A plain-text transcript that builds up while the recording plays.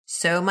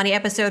So Money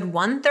episode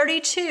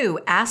 132,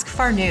 Ask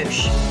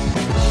Farnoosh.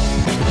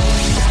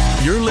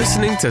 You're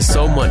listening to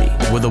So Money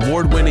with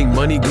award-winning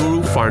money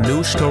guru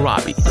Farnoosh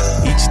Torabi.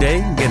 Each day,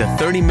 get a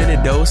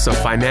 30-minute dose of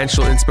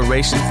financial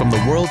inspiration from the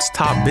world's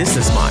top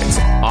business minds,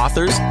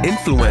 authors,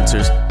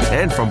 influencers,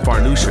 and from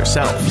Farnoosh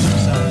herself.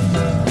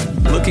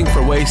 Looking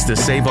for ways to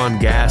save on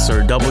gas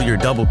or double your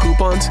double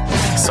coupons?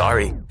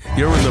 Sorry,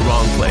 you're in the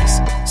wrong place.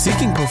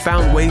 Seeking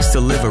profound ways to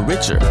live a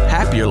richer,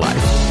 happier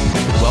life.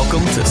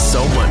 Welcome to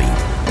So Money.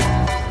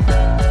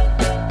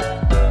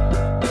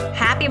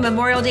 Happy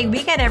Memorial Day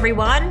weekend,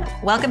 everyone.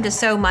 Welcome to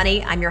So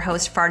Money. I'm your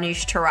host,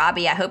 Farnoosh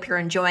Torabi. I hope you're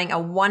enjoying a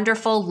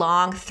wonderful,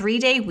 long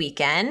 3-day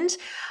weekend.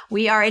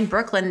 We are in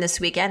Brooklyn this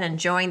weekend,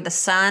 enjoying the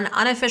sun.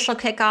 Unofficial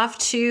kickoff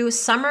to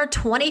summer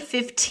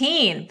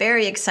 2015.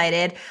 Very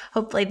excited.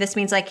 Hopefully this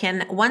means I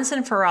can once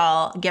and for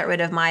all get rid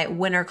of my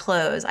winter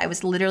clothes. I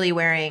was literally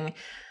wearing,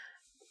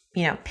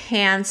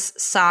 pants,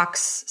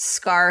 socks,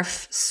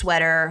 scarf,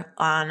 sweater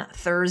on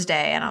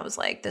Thursday. And I was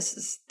like, this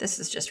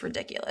is just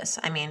ridiculous.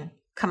 I mean,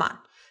 come on.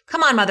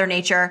 Come on, Mother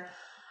Nature.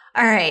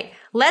 All right,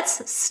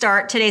 let's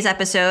start today's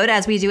episode,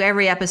 as we do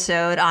every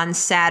episode on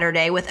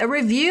Saturday, with a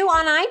review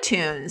on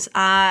iTunes.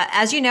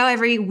 As you know,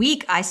 every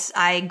week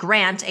I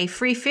grant a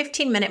free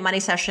 15-minute money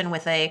session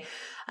with an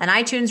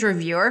iTunes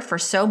reviewer for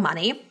So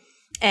Money.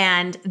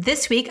 And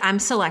this week I'm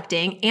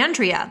selecting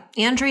Andrea.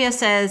 Andrea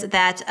says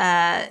that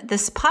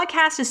this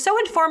podcast is so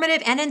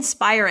informative and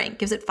inspiring,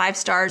 gives it 5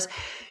 stars.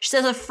 She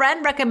says, a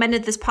friend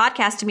recommended this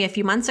podcast to me a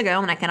few months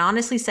ago, and I can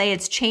honestly say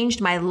it's changed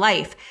my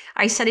life.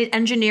 I studied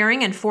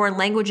engineering and foreign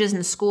languages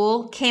in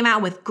school, came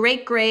out with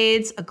great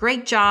grades, a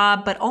great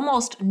job, but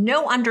almost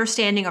no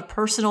understanding of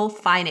personal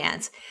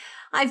finance.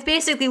 I've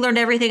basically learned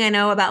everything I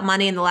know about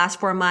money in the last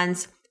 4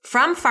 months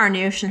from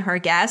Farnoosh and her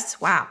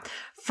guests. Wow.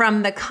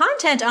 From the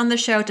content on the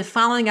show to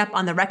following up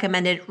on the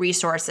recommended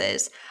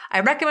resources.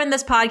 I recommend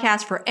this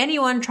podcast for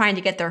anyone trying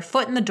to get their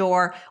foot in the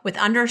door with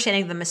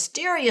understanding the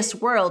mysterious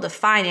world of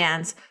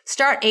finance.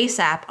 Start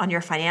ASAP on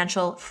your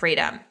financial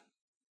freedom.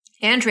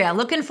 Andrea,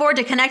 looking forward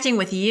to connecting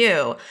with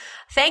you.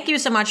 Thank you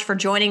so much for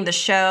joining the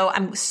show.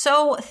 I'm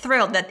so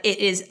thrilled that it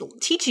is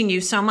teaching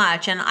you so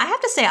much. And I have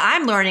to say,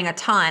 I'm learning a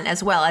ton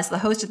as well as the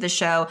host of the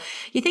show.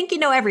 You think you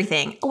know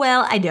everything.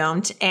 Well, I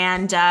don't.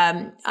 And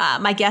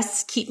my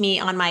guests keep me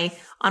on my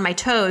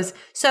toes.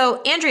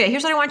 So Andrea,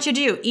 here's what I want you to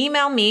do.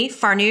 Email me,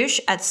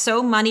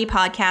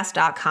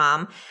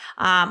 farnoosh@somoneypodcast.com.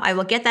 I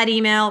will get that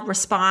email,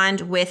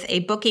 respond with a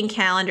booking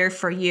calendar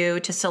for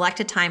you to select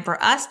a time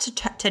for us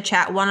to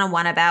chat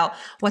one-on-one about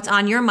what's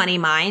on your money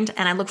mind.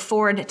 And I look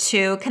forward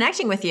to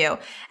connecting with you.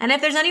 And if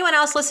there's anyone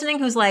else listening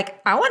who's like,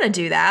 I want to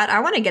do that,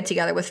 I want to get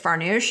together with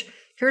Farnoosh,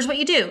 here's what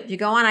you do. You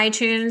go on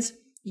iTunes,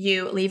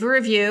 you leave a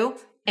review,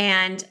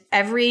 and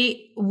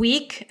every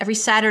week, every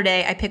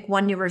Saturday, I pick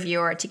one new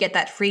reviewer to get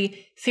that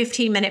free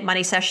 15-minute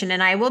money session.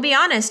 And I will be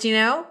honest,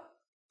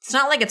 it's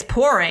not like it's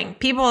pouring.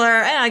 People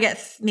I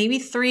get maybe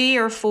 3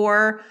 or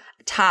 4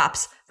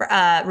 tops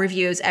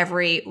reviews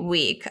every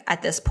week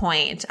at this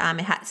point.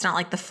 It's not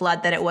like the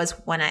flood that it was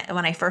when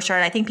I first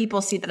started. I think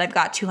people see that I've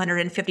got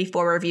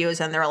 254 reviews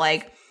and they're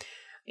like,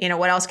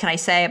 what else can I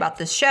say about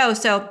this show?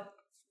 So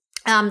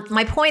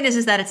my point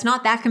is that it's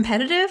not that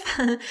competitive.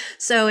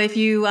 So if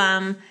you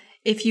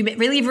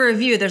leave a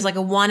review, there's like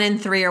a 1 in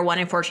 3 or 1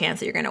 in 4 chance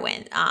that you're going to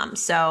win.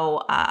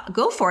 So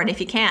go for it if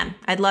you can.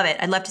 I'd love it.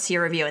 I'd love to see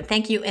your review, and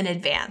thank you in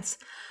advance.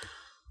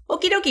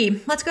 Okie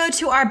dokie. Let's go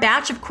to our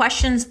batch of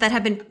questions that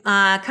have been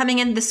coming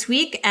in this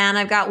week. And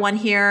I've got one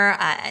here.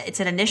 It's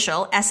an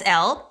initial,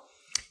 SL.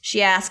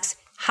 She asks,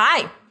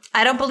 hi,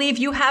 I don't believe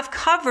you have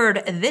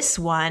covered this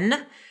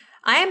one.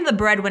 I am the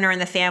breadwinner in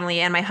the family,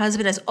 and my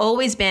husband has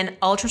always been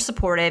ultra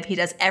supportive. He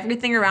does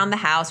everything around the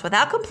house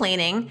without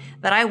complaining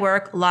that I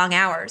work long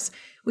hours.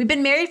 We've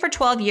been married for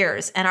 12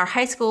 years and are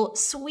high school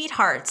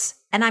sweethearts,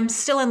 and I'm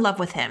still in love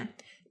with him.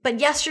 But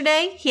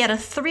yesterday, he had a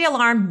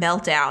 3-alarm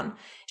meltdown.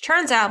 It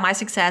turns out my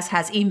success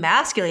has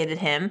emasculated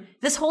him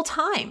this whole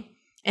time,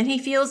 and he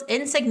feels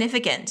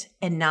insignificant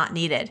and not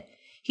needed.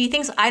 He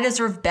thinks I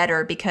deserve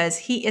better because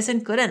he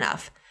isn't good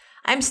enough.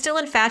 I'm still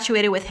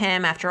infatuated with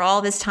him after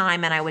all this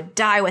time, and I would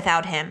die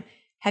without him.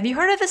 Have you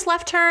heard of this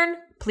left turn?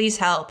 Please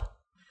help.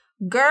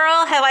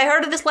 Girl, have I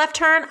heard of this left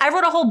turn? I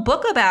wrote a whole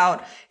book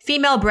about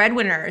female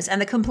breadwinners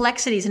and the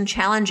complexities and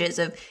challenges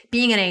of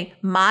being in a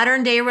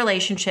modern day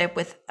relationship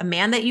with a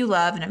man that you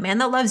love and a man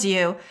that loves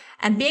you.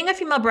 And being a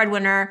female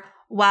breadwinner,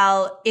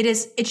 while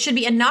it should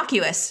be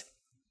innocuous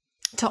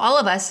to all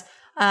of us,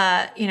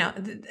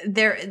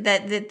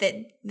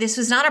 this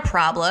was not a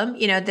problem.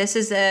 This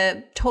is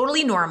a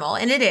totally normal,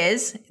 and it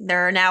is.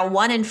 There are now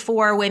 1 in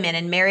 4 women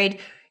in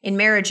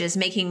marriages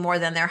making more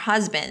than their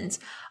husbands.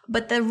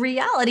 But the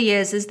reality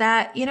is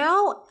that,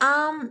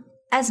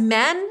 as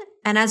men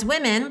and as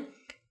women,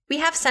 we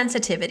have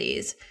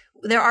sensitivities.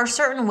 There are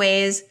certain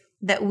ways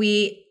that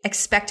we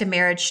expect a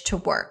marriage to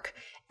work.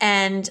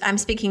 And I'm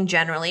speaking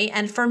generally.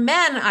 And for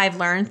men, I've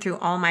learned through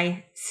all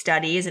my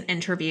studies and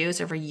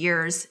interviews over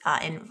years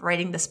in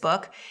writing this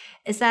book,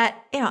 is that,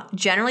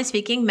 generally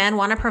speaking, men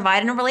want to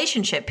provide in a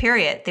relationship,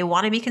 period. They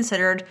want to be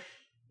considered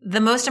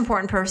the most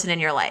important person in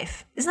your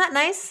life. Isn't that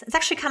nice? It's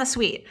actually kind of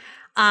sweet.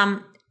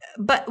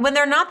 But when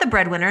they're not the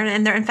breadwinner,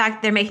 and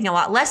they're making a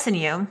lot less than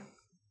you,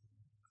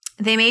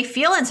 they may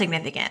feel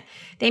insignificant.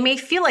 They may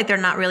feel like they're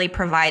not really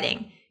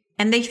providing,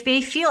 and they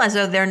may feel as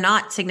though they're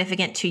not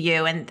significant to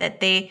you and that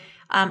they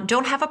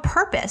don't have a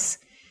purpose.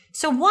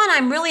 So one,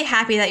 I'm really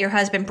happy that your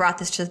husband brought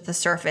this to the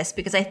surface,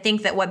 because I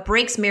think that what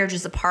breaks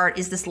marriages apart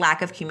is this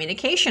lack of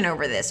communication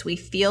over this. We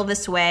feel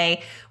this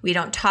way. We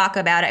don't talk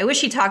about it. I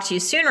wish he talked to you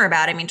sooner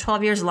about it. I mean,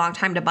 12 years is a long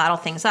time to bottle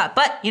things up,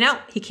 but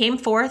he came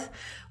forth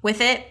with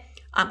it.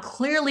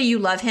 Clearly you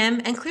love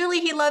him, and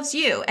clearly he loves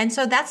you. And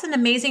so that's an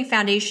amazing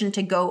foundation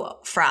to go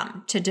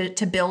from,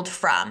 to build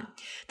from.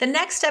 The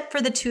next step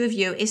for the two of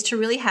you is to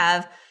really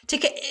have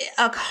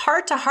a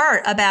heart to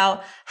heart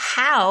about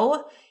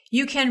how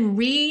you can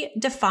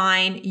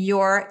redefine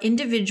your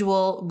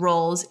individual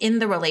roles in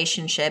the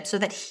relationship so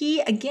that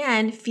he,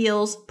 again,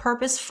 feels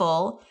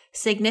purposeful,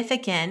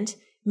 significant,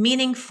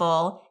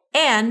 meaningful,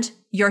 and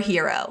your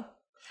hero.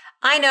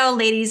 I know,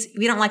 ladies,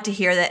 we don't like to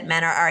hear that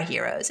men are our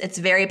heroes. It's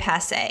very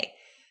passé.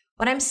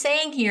 What I'm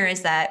saying here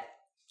is that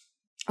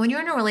when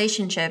you're in a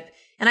relationship,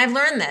 and I've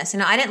learned this,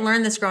 I didn't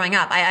learn this growing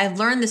up. I've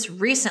learned this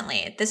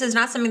recently. This is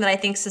not something that I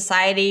think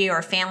society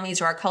or families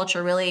or our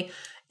culture really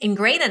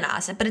ingrained in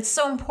us, but it's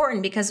so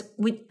important because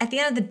at the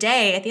end of the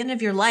day, at the end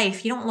of your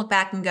life, you don't look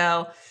back and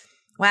go,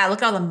 wow,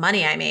 look at all the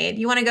money I made.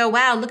 You want to go,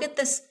 wow, look at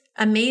this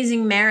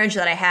amazing marriage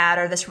that I had,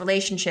 or this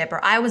relationship,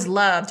 or I was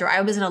loved, or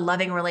I was in a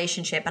loving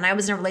relationship, and I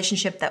was in a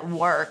relationship that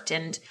worked.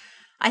 And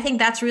I think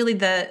that's really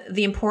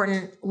the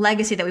important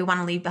legacy that we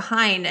want to leave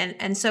behind.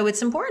 And so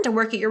it's important to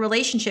work at your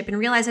relationship and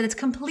realize that it's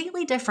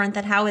completely different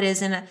than how it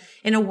is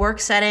in a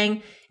work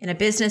setting, in a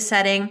business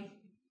setting.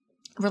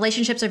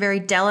 Relationships are very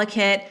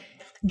delicate.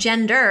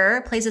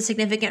 Gender plays a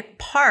significant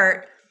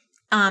part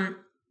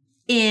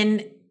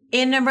in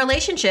a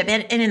relationship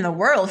and in the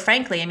world,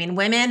 frankly. I mean,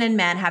 women and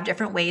men have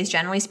different ways,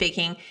 generally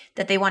speaking,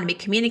 that they want to be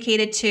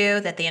communicated to,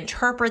 that they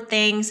interpret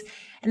things.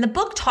 And the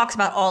book talks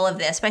about all of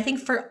this. But I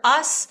think for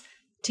us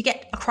to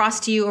get across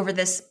to you over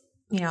this,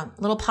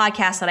 little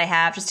podcast that I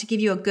have, just to give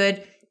you a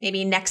good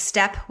maybe next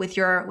step with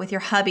your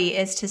hubby,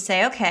 is to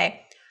say,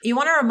 okay, you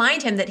want to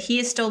remind him that he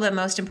is still the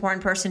most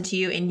important person to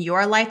you in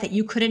your life, that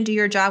you couldn't do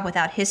your job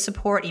without his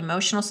support,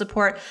 emotional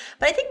support.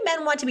 But I think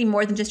men want to be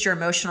more than just your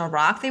emotional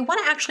rock. They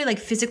want to actually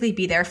physically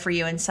be there for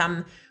you in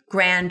some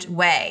grand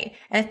way.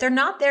 And if they're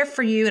not there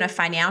for you in a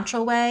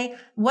financial way,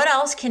 what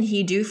else can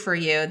he do for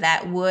you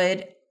that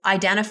would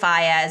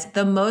identify as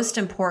the most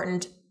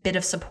important bit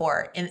of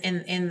support in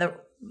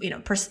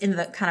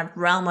the kind of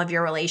realm of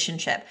your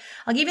relationship?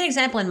 I'll give you an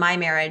example in my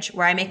marriage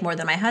where I make more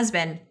than my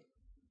husband.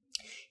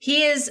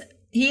 He is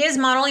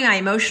not only my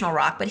emotional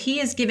rock, but he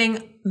is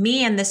giving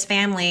me and this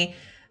family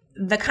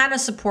the kind of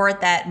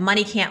support that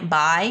money can't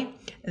buy,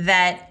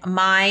 that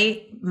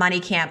my money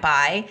can't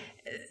buy,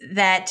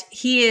 that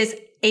he is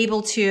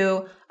able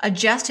to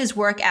adjust his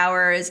work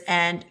hours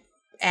and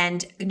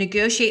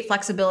negotiate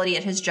flexibility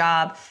at his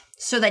job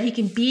so that he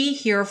can be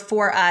here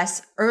for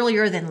us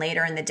earlier than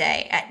later in the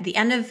day. At the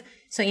end of,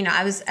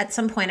 at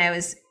some point I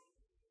was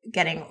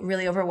getting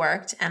really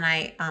overworked, and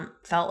I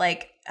felt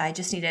like I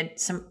just needed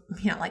some,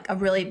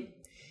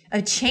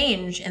 a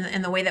change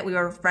in the way that we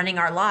were running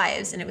our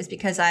lives. And it was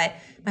because my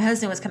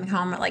husband was coming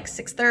home at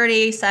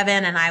 6:30,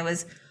 7, and I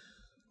was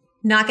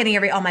not getting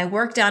all my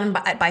work done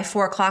by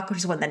 4:00, which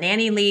is when the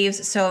nanny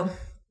leaves. So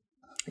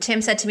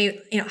Tim said to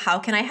me, how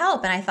can I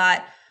help? And I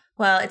thought,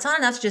 well, it's not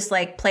enough to just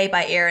play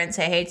by ear and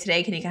say, hey,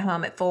 today can you come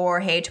home at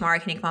 4? Hey, tomorrow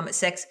can you come home at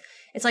 6?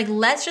 It's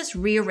let's just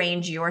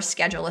rearrange your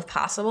schedule if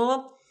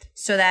possible,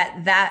 so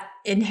that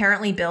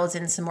inherently builds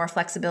in some more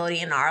flexibility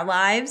in our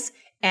lives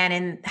and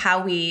in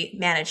how we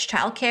manage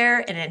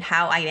childcare and in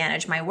how I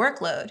manage my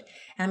workload.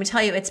 And let me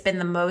tell you, it's been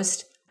the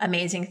most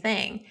amazing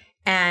thing.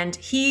 And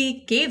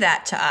he gave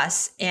that to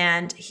us,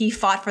 and he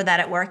fought for that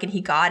at work, and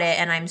he got it.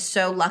 And I'm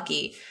so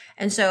lucky.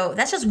 And so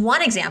that's just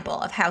one example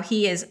of how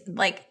he is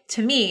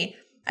to me,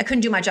 I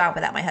couldn't do my job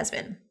without my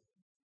husband,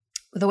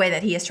 the way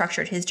that he has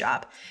structured his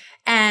job.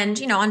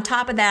 And, on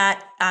top of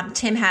that,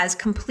 Tim has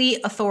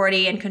complete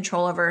authority and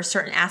control over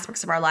certain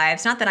aspects of our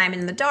lives. Not that I'm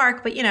in the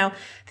dark, but,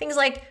 things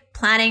like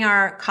planning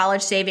our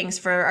college savings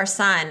for our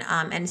son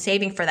and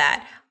saving for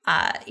that,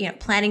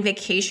 planning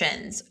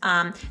vacations.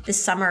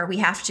 This summer we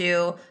have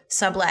to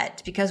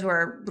sublet because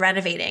we're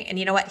renovating. And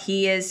you know what?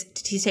 He's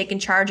taken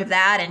charge of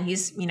that, and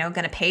he's, going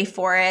to pay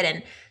for it.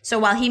 And so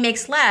while he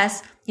makes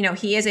less,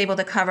 he is able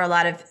to cover a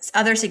lot of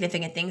other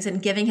significant things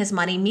and giving his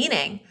money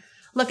meaning.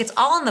 Look, it's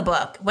all in the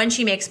book, When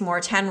She Makes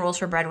More, 10 Rules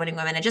for Breadwinning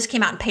Women. It just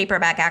came out in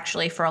paperback,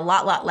 actually, for a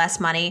lot less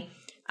money.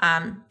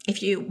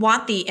 If you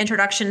want the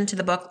introduction to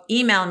the book,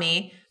 email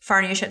me,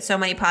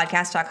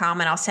 farnoosh@somanypodcast.com,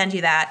 and I'll send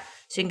you that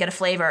so you can get a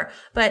flavor.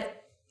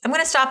 But I'm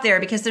going to stop there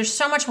because there's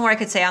so much more I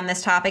could say on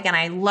this topic, and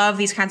I love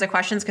these kinds of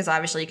questions because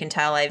obviously you can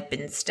tell I've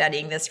been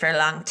studying this for a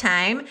long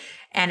time,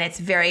 and it's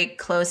very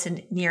close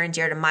and near and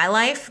dear to my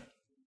life.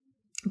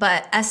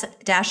 But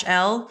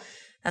S-L,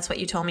 that's what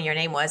you told me your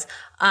name was,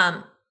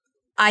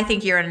 I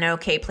think you're in an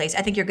okay place.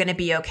 I think you're going to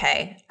be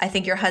okay. I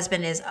think your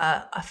husband is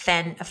a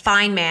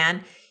fine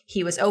man.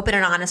 He was open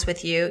and honest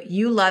with you.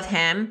 You love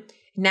him.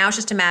 Now it's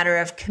just a matter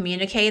of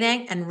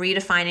communicating and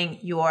redefining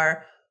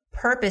your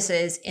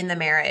purposes in the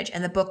marriage.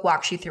 And the book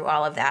walks you through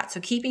all of that. So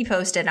keep me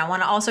posted. I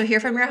want to also hear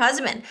from your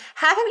husband.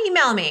 Have him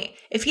email me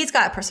if he's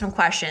got some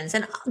questions.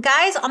 And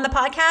guys on the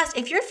podcast,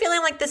 if you're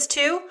feeling like this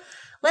too,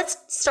 let's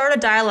start a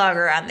dialogue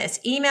around this.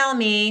 Email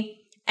me.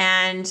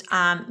 And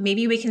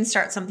maybe we can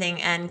start something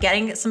and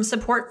getting some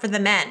support for the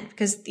men,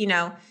 because,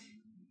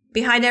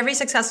 behind every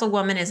successful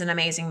woman is an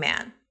amazing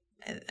man.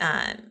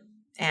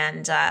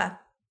 And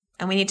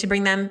we need to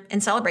bring them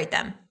and celebrate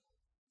them.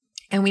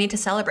 And we need to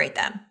celebrate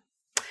them.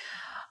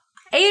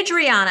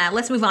 Adriana,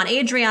 let's move on.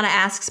 Adriana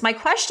asks, my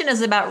question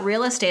is about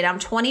real estate. I'm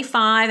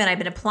 25 and I've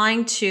been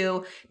applying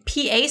to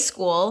PA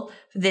school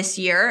this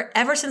year.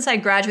 Ever since I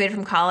graduated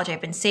from college,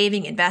 I've been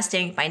saving,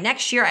 investing. By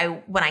next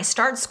year, when I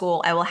start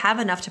school, I will have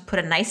enough to put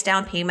a nice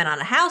down payment on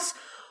a house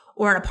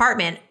or an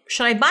apartment.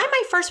 Should I buy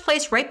my first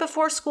place right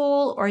before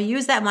school or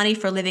use that money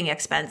for living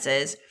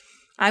expenses?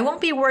 I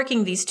won't be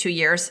working these 2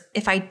 years.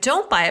 If I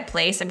don't buy a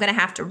place, I'm going to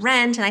have to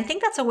rent, and I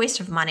think that's a waste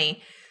of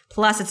money.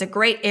 Plus, it's a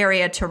great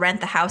area to rent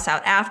the house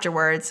out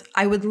afterwards.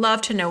 I would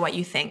love to know what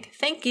you think.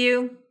 Thank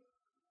you.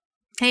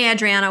 Hey,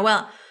 Adriana.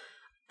 Well,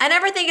 I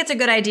never think it's a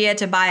good idea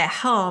to buy a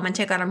home and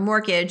take on a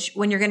mortgage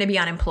when you're going to be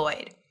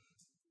unemployed.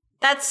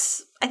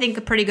 That's, I think,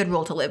 a pretty good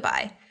rule to live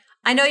by.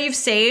 I know you've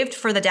saved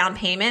for the down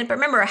payment, but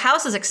remember, a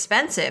house is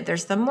expensive.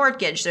 There's the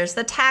mortgage, there's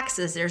the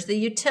taxes, there's the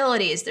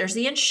utilities, there's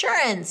the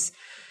insurance.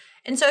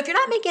 And so if you're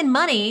not making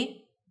money,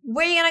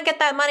 where are you going to get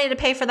that money to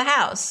pay for the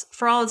house,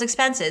 for all its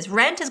expenses?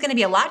 Rent is going to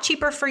be a lot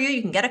cheaper for you.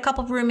 You can get a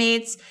couple of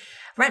roommates.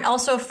 Rent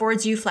also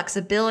affords you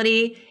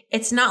flexibility.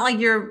 It's not like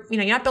you're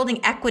not building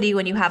equity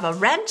when you have a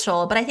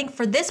rental, but I think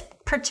for this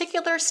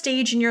particular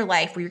stage in your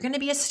life where you're going to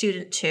be a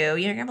student too,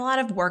 you're going to have a lot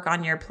of work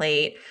on your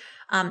plate.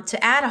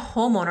 To add a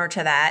homeowner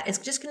to that is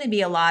just going to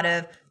be a lot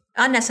of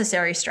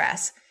unnecessary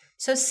stress.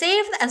 So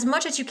save as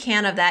much as you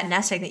can of that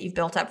nest egg that you've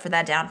built up for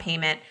that down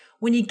payment.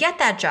 When you get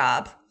that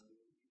job,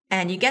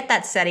 and you get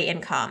that steady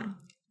income,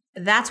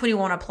 that's when you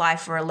want to apply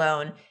for a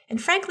loan.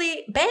 And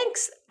frankly,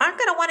 banks aren't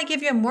going to want to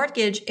give you a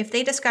mortgage if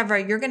they discover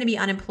you're going to be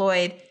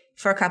unemployed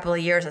for a couple of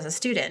years as a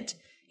student.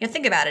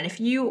 Think about it. If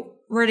you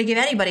were to give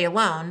anybody a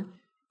loan,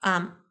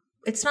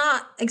 it's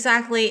not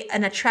exactly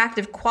an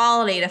attractive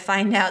quality to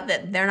find out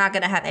that they're not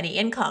going to have any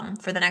income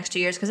for the next 2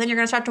 years, because then you're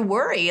going to start to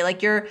worry, are you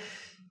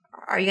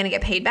going to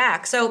get paid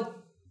back? So,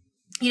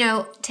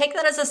 take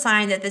that as a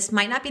sign that this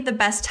might not be the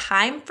best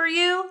time for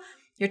you.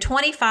 You're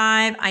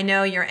 25. I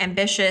know you're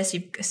ambitious.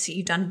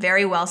 You've done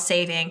very well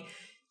saving.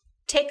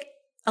 Take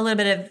a little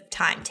bit of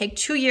time. Take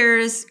 2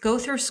 years, go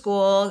through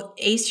school,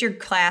 ace your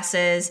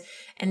classes.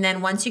 And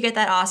then once you get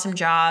that awesome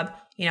job,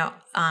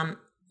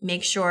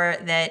 make sure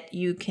that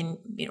you can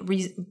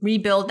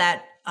rebuild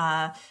that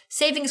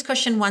savings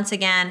cushion once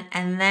again,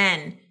 and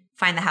then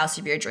find the house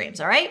of your dreams.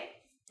 All right.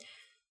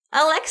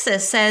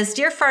 Alexis says,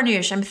 Dear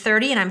Farnoosh, I'm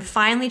 30 and I'm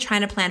finally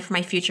trying to plan for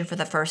my future for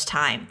the first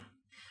time.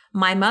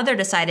 My mother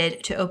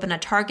decided to open a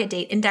target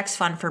date index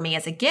fund for me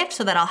as a gift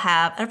so that I'll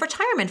have a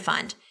retirement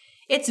fund.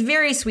 It's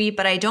very sweet,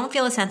 but I don't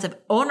feel a sense of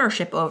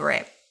ownership over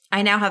it.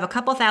 I now have a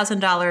couple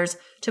 $1,000s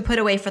to put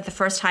away for the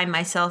first time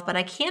myself, but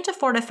I can't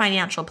afford a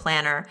financial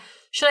planner.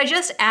 Should I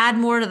just add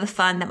more to the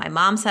fund that my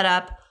mom set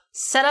up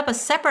a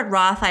separate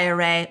Roth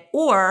IRA,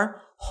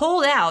 or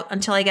hold out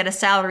until I get a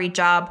salary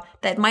job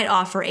that might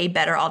offer a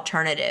better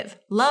alternative?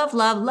 Love,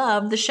 love,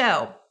 love the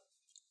show.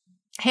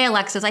 Hey,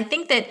 Alexis, I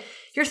think that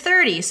you're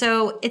 30,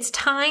 so it's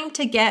time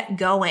to get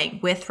going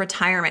with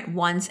retirement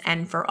once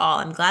and for all.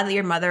 I'm glad that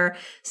your mother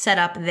set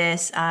up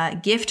this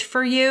gift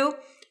for you.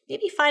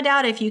 Maybe find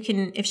out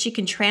if she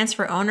can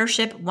transfer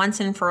ownership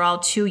once and for all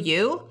to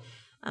you.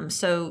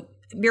 So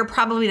you're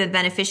probably the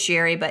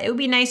beneficiary, but it would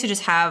be nice to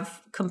just have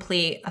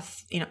complete,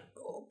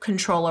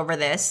 control over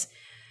this.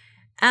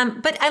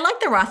 But I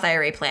like the Roth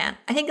IRA plan.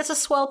 I think it's a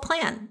swell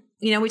plan.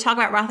 We talk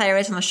about Roth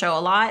IRAs on the show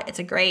a lot. It's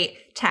a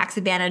great tax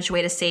advantage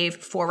way to save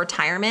for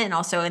retirement. And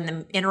also in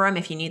the interim,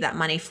 if you need that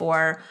money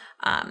for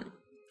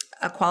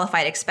a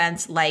qualified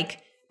expense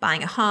like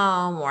buying a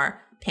home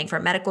or paying for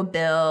a medical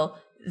bill,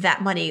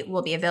 that money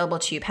will be available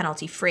to you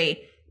penalty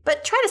free.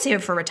 But try to save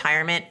it for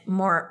retirement.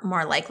 More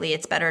likely,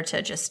 it's better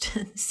to just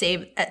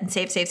save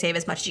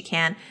as much as you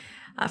can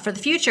for the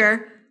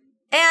future.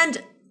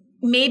 And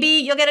maybe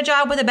you'll get a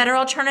job with a better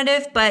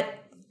alternative.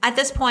 But at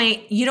this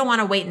point, you don't want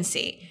to wait and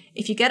see.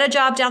 If you get a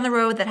job down the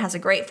road that has a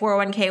great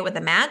 401k with a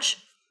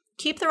match,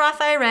 keep the Roth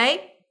IRA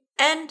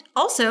and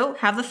also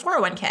have the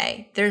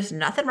 401k. There's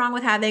nothing wrong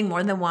with having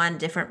more than one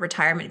different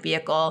retirement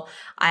vehicle.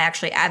 I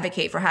actually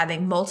advocate for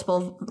having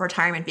multiple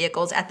retirement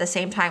vehicles at the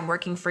same time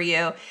working for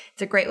you.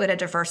 It's a great way to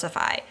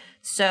diversify.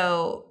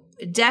 So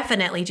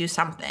definitely do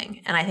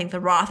something. And I think the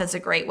Roth is a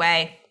great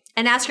way.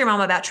 And ask your mom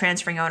about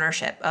transferring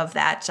ownership of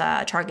that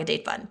target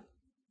date fund.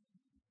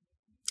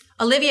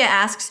 Olivia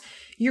asks,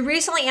 you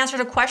recently answered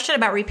a question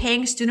about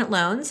repaying student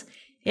loans.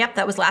 Yep,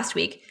 that was last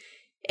week.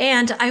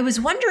 And I was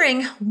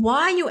wondering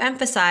why you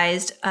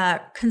emphasized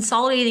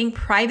consolidating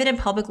private and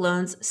public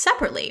loans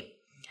separately.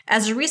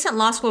 As a recent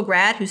law school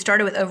grad who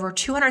started with over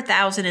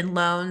 $200,000 in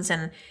loans,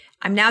 and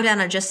I'm now down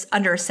to just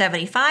under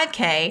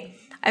 $75K,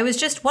 I was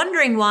just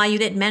wondering why you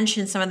didn't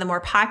mention some of the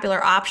more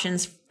popular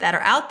options that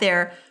are out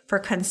there for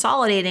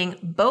consolidating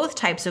both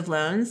types of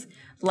loans,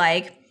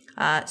 like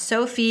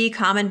SoFi,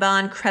 Common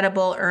Bond,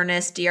 Credible,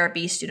 Earnest,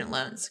 DRB student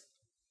loans.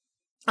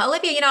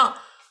 Olivia, you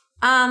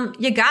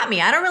got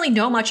me. I don't really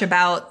know much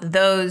about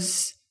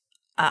those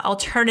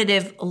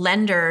alternative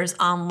lenders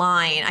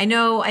online. I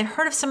know I've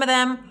heard of some of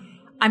them.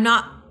 I'm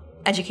not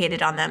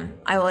educated on them,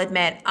 I will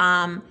admit.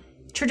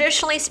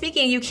 Traditionally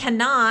speaking, you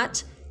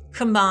cannot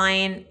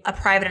combine a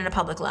private and a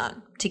public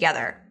loan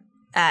together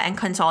and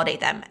consolidate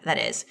them. That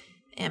is,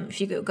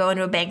 if you go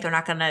into a bank, they're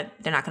not gonna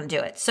do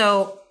it.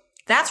 So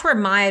that's where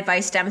my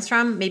advice stems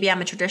from. Maybe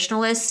I'm a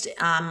traditionalist,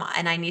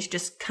 and I need to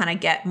just kind of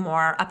get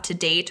more up to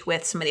date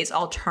with some of these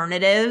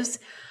alternatives.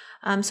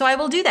 So I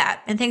will do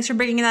that. And thanks for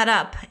bringing that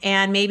up.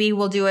 And maybe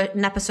we'll do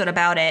an episode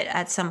about it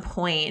at some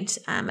point,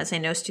 as I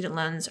know student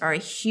loans are a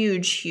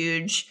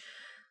huge,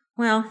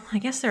 well, I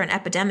guess they're an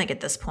epidemic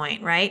at this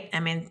point, right? I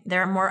mean,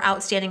 there are more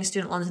outstanding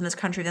student loans in this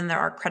country than there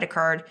are credit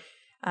card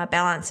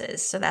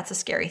balances. So that's a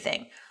scary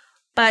thing.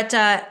 But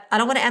I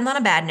don't want to end on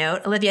a bad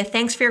note. Olivia,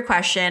 thanks for your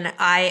question.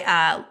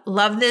 I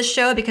love this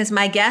show because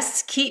my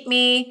guests keep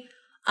me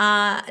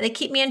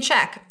in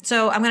check.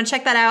 So I'm going to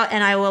check that out,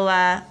 and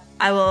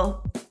I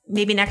will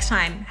maybe next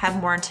time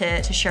have more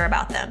to share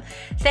about them.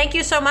 Thank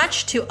you so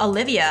much to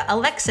Olivia,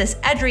 Alexis,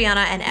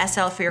 Adriana, and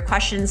SL for your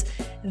questions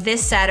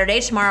this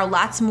Saturday. Tomorrow,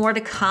 lots more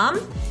to come.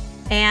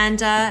 And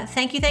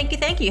thank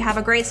you. Have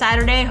a great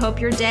Saturday. Hope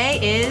your day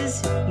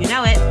is,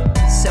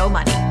 so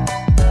money.